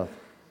you hear love.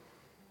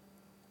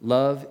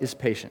 Love is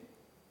patient.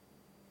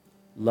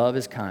 Love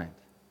is kind.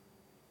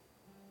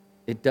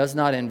 It does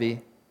not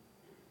envy.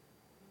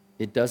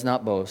 It does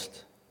not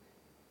boast.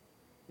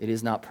 It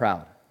is not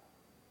proud.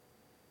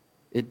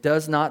 It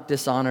does not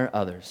dishonor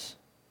others.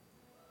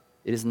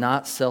 It is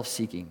not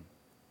self-seeking.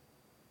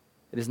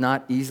 It is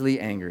not easily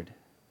angered.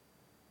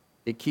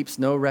 It keeps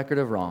no record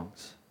of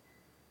wrongs.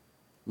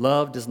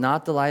 Love does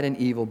not delight in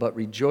evil, but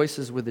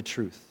rejoices with the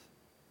truth.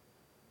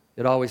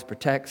 It always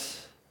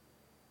protects,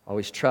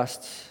 always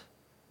trusts,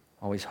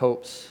 always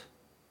hopes,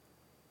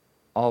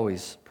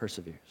 always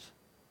perseveres.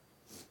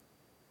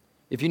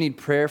 If you need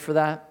prayer for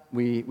that,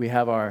 we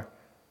have our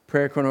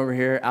prayer corner over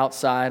here.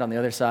 Outside, on the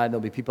other side,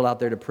 there'll be people out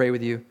there to pray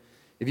with you.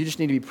 If you just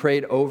need to be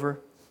prayed over,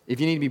 if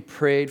you need to be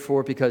prayed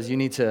for because you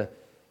need to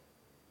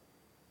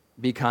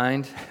be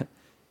kind,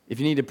 if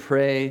you need to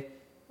pray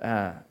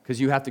because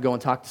you have to go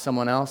and talk to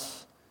someone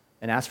else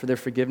and ask for their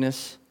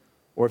forgiveness,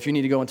 or if you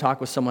need to go and talk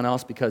with someone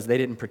else because they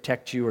didn't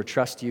protect you or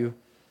trust you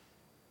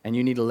and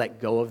you need to let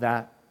go of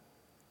that,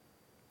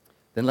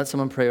 then let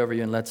someone pray over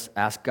you and let's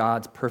ask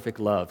God's perfect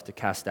love to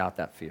cast out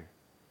that fear.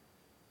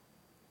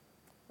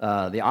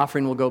 The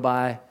offering will go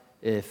by.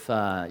 If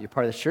you're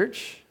part of the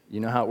church, you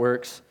know how it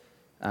works.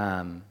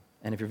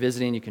 And if you're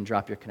visiting, you can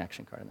drop your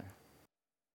connection card in there.